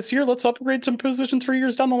for this year. Let's upgrade some positions for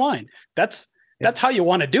years down the line. That's how you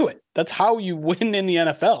want to do it. That's how you win in the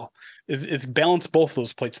NFL is balance both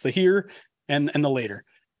those plates, the here and the later.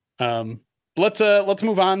 Let's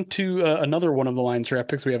move on to another one of the Lions draft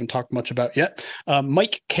picks we haven't talked much about yet.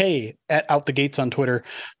 Mike K at Out the Gates on Twitter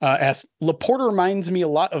asked, Laporta reminds me a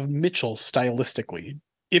lot of Mitchell stylistically.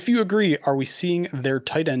 If you agree, are we seeing their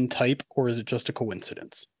tight end type, or is it just a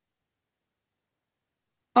coincidence?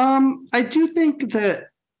 I do think that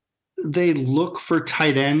they look for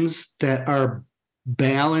tight ends that are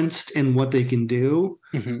balanced in what they can do.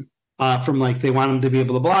 Mm-hmm. From like, they want them to be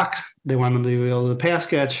able to block, they want them to be able to pass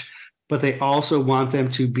catch, but they also want them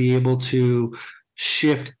to be able to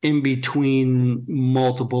shift in between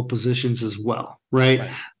multiple positions as well,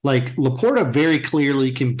 right? Like Laporta very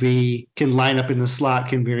clearly can line up in the slot,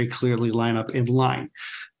 can very clearly line up in line.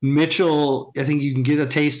 Mitchell, I think you can get a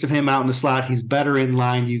taste of him out in the slot. He's better in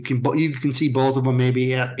line. You can see both of them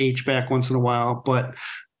maybe at H-back once in a while, but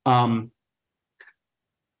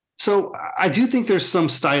so I do think there's some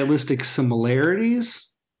stylistic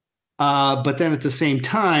similarities, but then at the same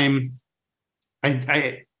time,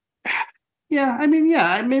 maybe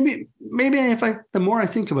the more I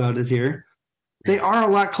think about it here, they are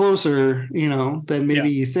a lot closer, than maybe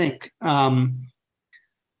you think.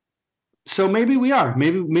 So maybe we are.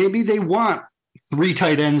 Maybe they want 3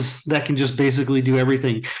 tight ends that can just basically do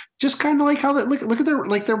everything. Just kind of like how they look at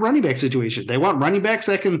their running back situation. They want running backs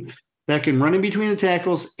that can run in between the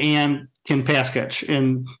tackles and can pass catch,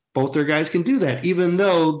 and both their guys can do that, even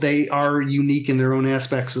though they are unique in their own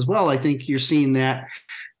aspects as well. I think you're seeing that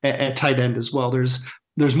at tight end as well.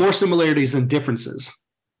 There's more similarities than differences.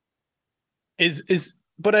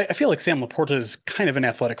 But I feel like Sam Laporta is kind of an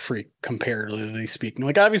athletic freak, comparatively speaking.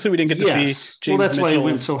 Like, obviously, we didn't get to see James Mitchell. Well, that's why he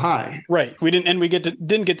went so high. Right. We didn't, and we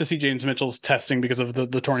didn't get to see James Mitchell's testing because of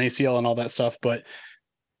the torn ACL and all that stuff. But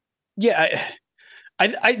yeah,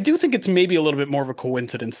 I do think it's maybe a little bit more of a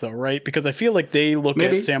coincidence, though, right? Because I feel like they look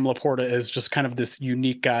at Sam Laporta as just kind of this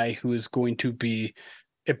unique guy who is going to be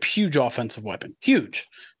a huge offensive weapon. Huge.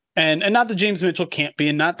 And not that James Mitchell can't be,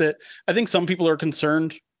 and not that I think some people are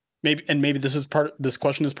concerned. Maybe this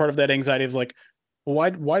question is part of that anxiety of like,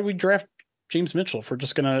 why we draft James Mitchell if we're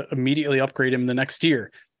just going to immediately upgrade him the next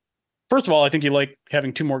year? First of all, I think you like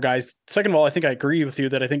having 2 more guys. Second of all, I think I agree with you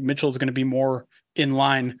that I think Mitchell is going to be more in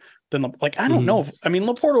line than I don't know. I mean,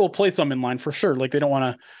 Laporta will play some in line for sure. Like they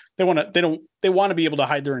want to be able to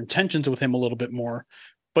hide their intentions with him a little bit more,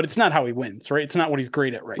 but it's not how he wins, right? It's not what he's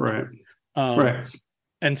great at right now. Right.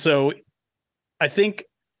 And so I think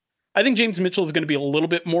James Mitchell is going to be a little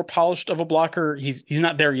bit more polished of a blocker. He's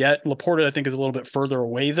not there yet. Laporta, I think, is a little bit further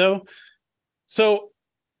away though. So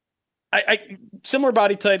I similar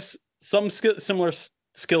body types, some similar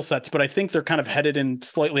skill sets, but I think they're kind of headed in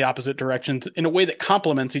slightly opposite directions in a way that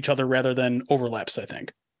complements each other rather than overlaps, I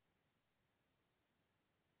think.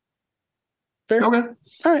 Fair? Okay.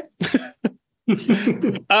 All right.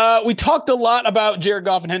 We talked a lot about Jared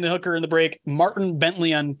Goff and Hendon Hooker in the break. Martin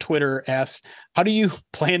Bentley on Twitter asks, how do you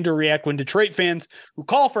plan to react when Detroit fans who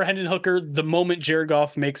call for Hendon Hooker the moment Jared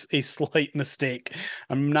Goff makes a slight mistake?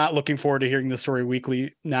 I'm not looking forward to hearing this story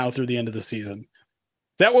weekly now through the end of the season.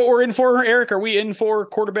 Is that what we're in for, Eric? Are we in for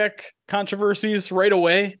quarterback controversies right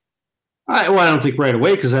away? I don't think right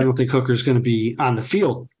away, because I don't think Hooker's going to be on the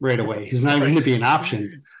field right away. He's not going to be an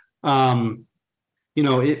option.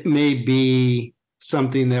 It may be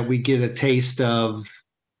something that we get a taste of,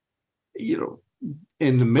 in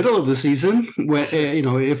the middle of the season, when,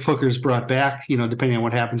 if Hooker's brought back, depending on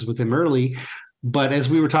what happens with him early. But as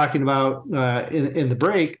we were talking about in the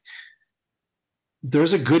break,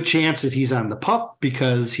 there's a good chance that he's on the pup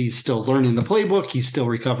because he's still learning the playbook. He's still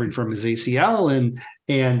recovering from his ACL,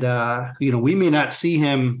 and we may not see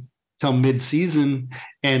him till mid-season,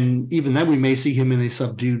 and even then we may see him in a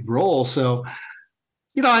subdued role. So,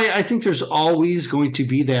 I think there's always going to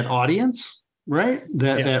be that audience, right?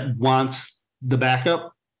 That wants the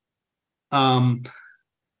backup.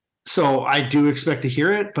 So I do expect to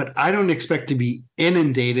hear it, but I don't expect to be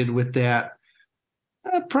inundated with that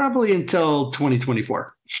probably until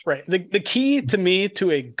 2024. Right. The key to me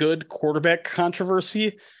to a good quarterback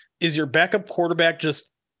controversy is your backup quarterback just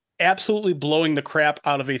absolutely blowing the crap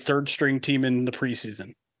out of a third string team in the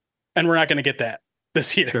preseason. And we're not going to get that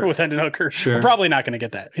this year with Hendon Hooker. Sure. We're probably not going to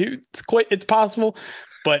get that. It's possible,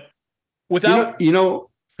 but without, go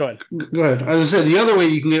ahead. Go ahead. As I said, the other way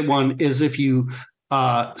you can get one is if you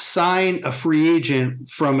sign a free agent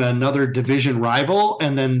from another division rival,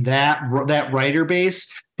 and then that writer base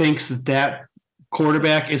thinks that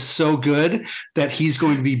quarterback is so good that he's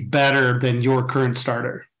going to be better than your current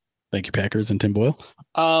starter. Thank you, Packers and Tim Boyle.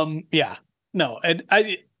 Yeah, no, and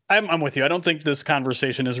I'm with you. I don't think this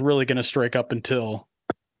conversation is really going to strike up until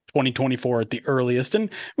 2024 at the earliest. And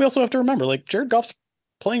we also have to remember, like, Jared Goff's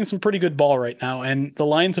playing some pretty good ball right now, and the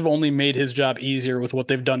Lions have only made his job easier with what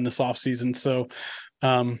they've done this offseason. So,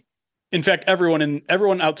 in fact,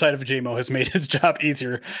 everyone outside of JMO has made his job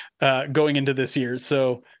easier going into this year.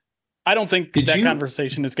 So I don't think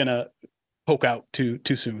conversation is going to poke out too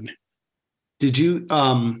soon. Did you,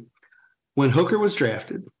 when Hooker was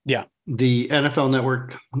drafted, the NFL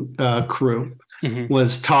Network crew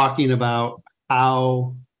was talking about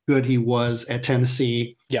how good he was at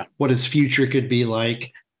Tennessee, what his future could be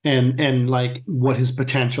like, and like what his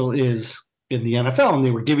potential is in the NFL, and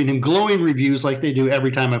they were giving him glowing reviews like they do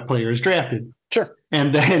every time a player is drafted. Sure.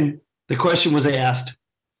 And then the question was asked,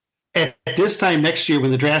 at this time next year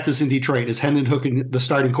when the draft is in Detroit, is Hendon Hooker the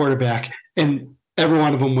starting quarterback? And every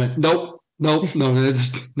one of them went, nope, that's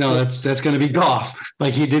going to be Goff.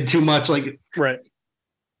 Like, he did too much. Like, right.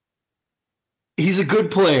 He's a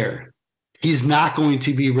good player. He's not going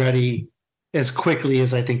to be ready as quickly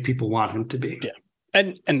as I think people want him to be. Yeah.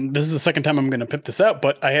 And this is the second time I'm going to pip this out,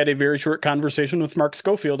 but I had a very short conversation with Mark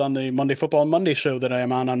Schofield on the Monday Football Monday show that I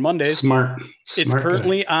am on Mondays. Smart It's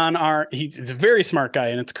currently guy. on he's a very smart guy,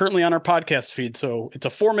 and it's currently on our podcast feed. So it's a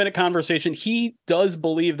 4-minute conversation. He does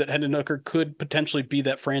believe that Hendon Hooker could potentially be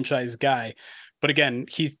that franchise guy. But again,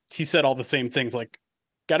 he said all the same things, like,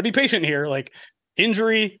 got to be patient here. Like,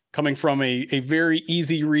 injury coming from a very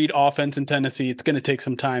easy read offense in Tennessee. It's going to take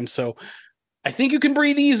some time. So I think you can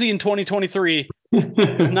breathe easy in 2023.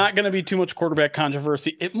 There's not going to be too much quarterback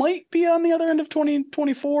controversy. It might be on the other end of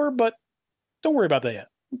 2024, but don't worry about that yet.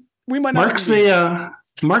 We might not.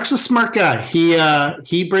 Mark's a smart guy. He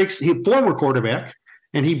former quarterback,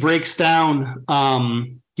 and he breaks down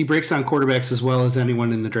quarterbacks as well as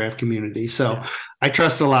anyone in the draft community. So I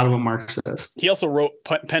trust a lot of what Mark says. He also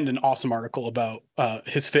penned an awesome article about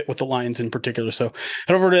his fit with the Lions in particular. So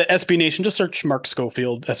head over to SB Nation, just search Mark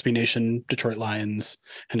Schofield, SB Nation, Detroit Lions,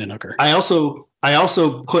 Hendon Hooker. I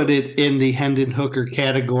also put it in the Hendon Hooker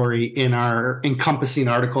category in our encompassing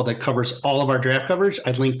article that covers all of our draft coverage.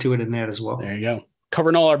 I'd link to it in that as well. There you go.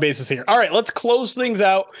 Covering all our bases here. All right, let's close things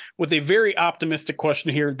out with a very optimistic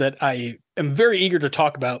question here that I am very eager to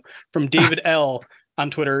talk about from David L on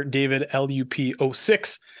Twitter. David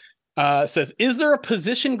LUP06 says, is there a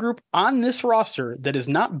position group on this roster that is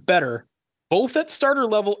not better, both at starter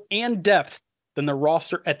level and depth, than the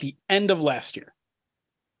roster at the end of last year?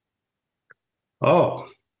 Oh,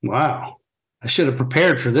 wow. I should have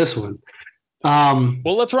prepared for this one.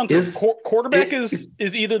 Well, let's run through. Quarterback is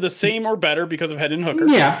either the same or better because of Hendon Hooker.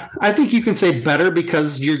 Yeah, I think you can say better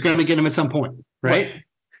because you're going to get him at some point, right?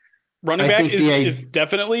 Running back is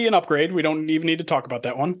definitely an upgrade. We don't even need to talk about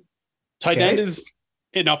that one. Tight end is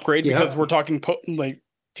an upgrade because we're talking like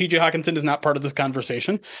TJ Hawkinson is not part of this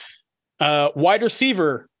conversation. Wide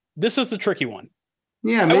receiver, this is the tricky one.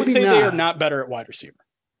 Yeah, I would say they are not better at wide receiver.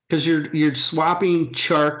 Because you're swapping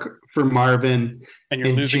Chark for Marvin, and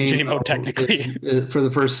you're losing JMO technically for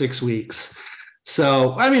the first 6 weeks.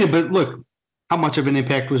 So I mean, but look, how much of an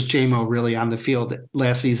impact was JMO really on the field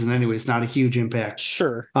last season? Anyways, not a huge impact.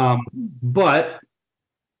 Sure, but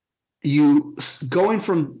you going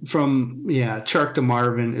from Chark to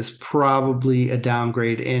Marvin is probably a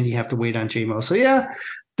downgrade, and you have to wait on JMO. So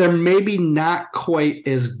they're maybe not quite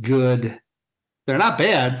as good. They're not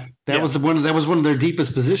bad. That was one of their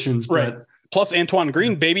deepest positions, right? But, plus Antoine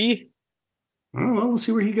Green, baby. Oh, well, let's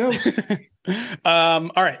see where he goes. All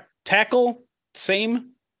right, tackle,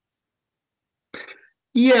 same.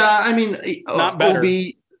 Yeah, I mean, not better.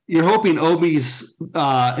 OB, you're hoping Obi's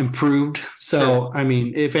improved. So, I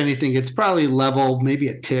mean, if anything, it's probably level, maybe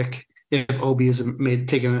a tick if Obi is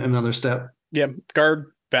taken another step. Yeah,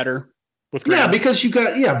 guard better with Graham. Yeah, because you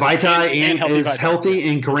got Vitae and healthy is Vitae, healthy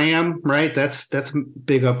and Graham, right? That's a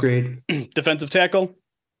big upgrade. Defensive tackle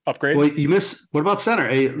upgrade. Well, you miss. What about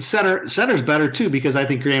center? Center's better too because I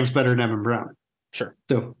think Graham's better than Evan Brown. Sure.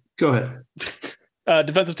 So go ahead.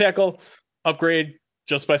 Defensive tackle upgrade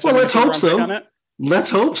just by well, let's hope so. On it.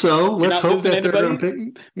 Let's hope so. Let's hope that third round pick.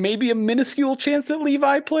 Maybe a minuscule chance that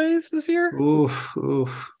Levi plays this year. Oof.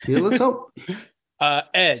 Yeah, let's hope.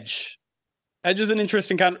 Edge is an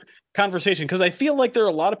interesting conversation because I feel like there are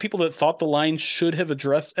a lot of people that thought the Lions should have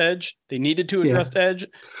addressed edge. They needed to address edge,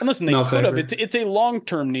 and listen, they could have. It's a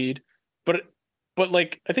long-term need, but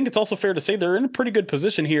like I think it's also fair to say they're in a pretty good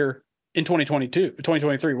position here in 2022,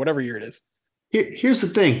 2023, whatever year it is. Here's the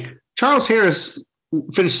thing: Charles Harris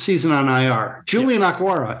finished the season on IR. Julian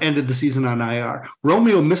Aquara ended the season on IR.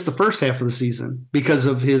 Romeo missed the first half of the season because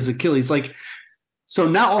of his Achilles. So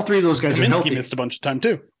now all three of those guys are healthy. Missed a bunch of time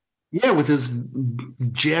too. Yeah, with his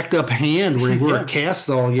jacked up hand where he wore a cast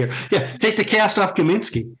all year. Yeah, take the cast off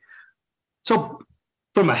Kaminsky. So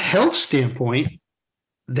from a health standpoint,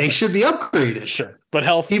 they should be upgraded. Sure, but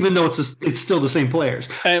health, even though it's still the same players.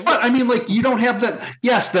 But I mean, you don't have that.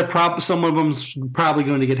 Yes, some of them's probably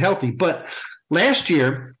going to get healthy. But last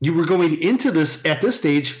year, you were going into this at this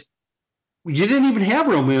stage. You didn't even have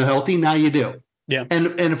Romeo healthy. Now you do. Yeah.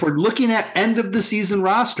 And if we're looking at end of the season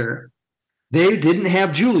roster, they didn't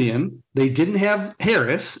have Julian, they didn't have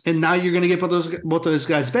Harris, and now you're going to get both those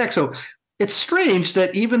guys back. So it's strange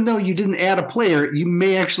that even though you didn't add a player, you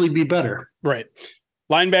may actually be better. Right.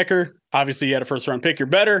 Linebacker, obviously you had a first round pick, you're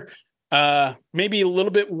better. Maybe a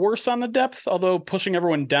little bit worse on the depth, although pushing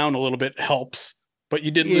everyone down a little bit helps. But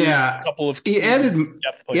you did lose a couple of he added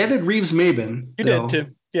Reeves Maben. You did too.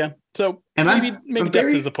 Yeah. So maybe depth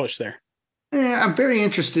is a push there. I'm very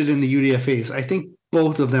interested in the UDFAs. I think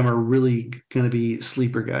both of them are really going to be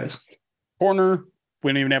sleeper guys. Corner,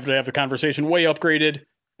 we don't even have to have the conversation. Way upgraded.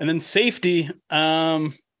 And then safety,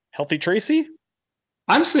 healthy Tracy?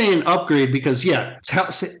 I'm saying upgrade because,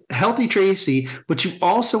 it's healthy Tracy, but you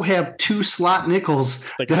also have two slot nickels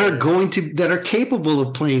that are capable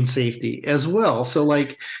of playing safety as well. So,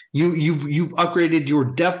 you've upgraded your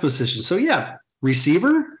depth position. So,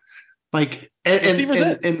 receiver,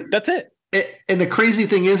 and that's it. And the crazy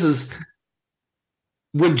thing is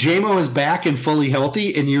when JMO is back and fully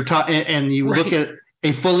healthy, and you're and you look at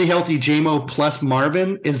a fully healthy JMO plus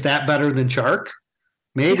Marvin, is that better than Chark?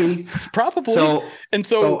 Maybe, probably. We're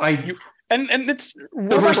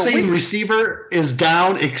saying receiver is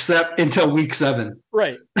down except until week 7,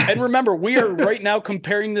 right? And remember, we are right now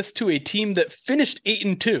comparing this to a team that finished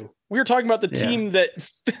 8-2. We were talking about the team that,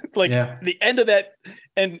 the end of that,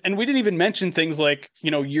 and we didn't even mention things like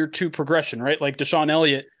year 2 progression, right? Like Deshaun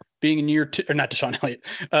Elliott being in year 2, or not Deshaun Elliott,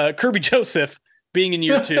 Kirby Joseph being in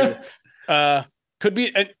year 2, could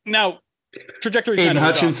be now. Trajectory. Aiden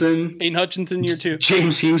Hutchinson, year 2.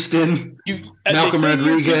 James Houston, Malcolm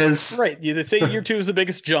Rodriguez. Right. They say year 2 is the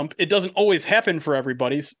biggest jump. It doesn't always happen for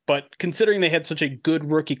everybody's, but considering they had such a good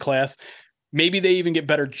rookie class, maybe they even get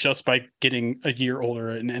better just by getting a year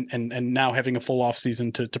older and now having a full off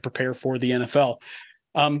season to prepare for the NFL.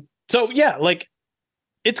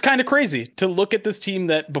 It's kind of crazy to look at this team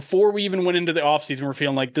that before we even went into the offseason, we're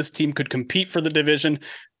feeling like this team could compete for the division.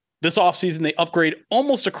 This offseason, they upgrade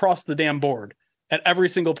almost across the damn board at every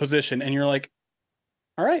single position. And you're like,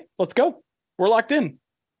 all right, let's go. We're locked in.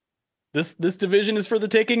 This division is for the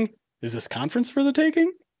taking. Is this conference for the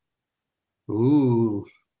taking? Ooh.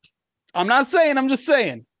 I'm not saying, I'm just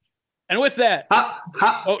saying. And with that,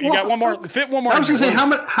 you got one more. Fit one more. I was going to say,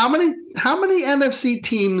 how many NFC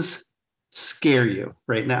teams scare you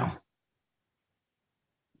right now?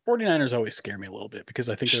 49ers always scare me a little bit because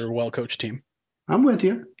I think they're a well-coached team. I'm with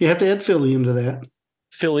you. You have to add Philly into that.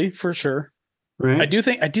 Philly for sure. Right. I do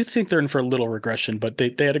think they're in for a little regression, but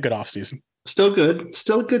they had a good offseason. Still good.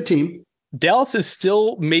 Still a good team. Dallas is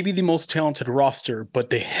still maybe the most talented roster, but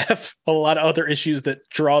they have a lot of other issues that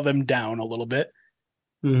draw them down a little bit.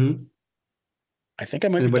 Mm-hmm. I think I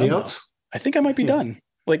might Anybody be done. Else? Though. I think I might be done.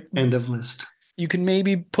 End of list. You can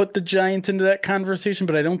maybe put the Giants into that conversation,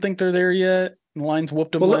 but I don't think they're there yet. The Lions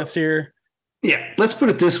whooped them last year. Yeah, let's put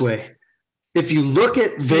it this way. If you look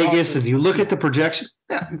at Vegas and you look at the projection,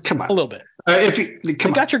 come on, a little bit. If you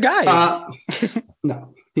got your guy,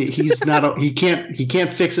 no, he's not. He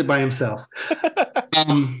can't fix it by himself.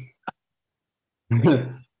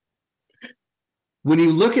 When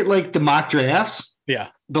you look at the mock drafts,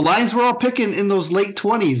 The Lions were all picking in those late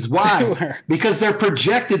 20s. Why? Because they're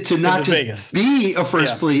projected to not just Vegas. be a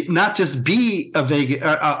first place, not just be a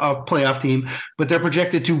playoff team, but they're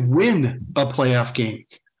projected to win a playoff game.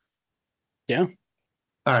 Yeah.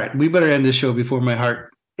 All right, we better end this show before my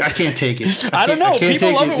heart. I can't take it. I don't know.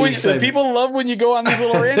 People love it people love when you go on these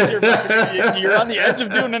little rants here. You're on the edge of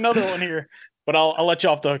doing another one here. But I'll let you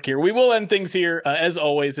off the hook here. We will end things here. As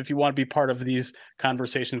always, if you want to be part of these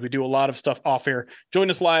conversations, we do a lot of stuff off air.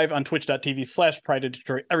 Join us live on twitch.tv/Pride of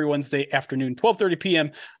Detroit every Wednesday afternoon, 12:30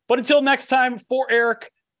 p.m. But until next time, for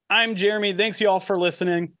Eric, I'm Jeremy. Thanks you all for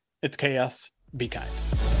listening. It's chaos. Be kind.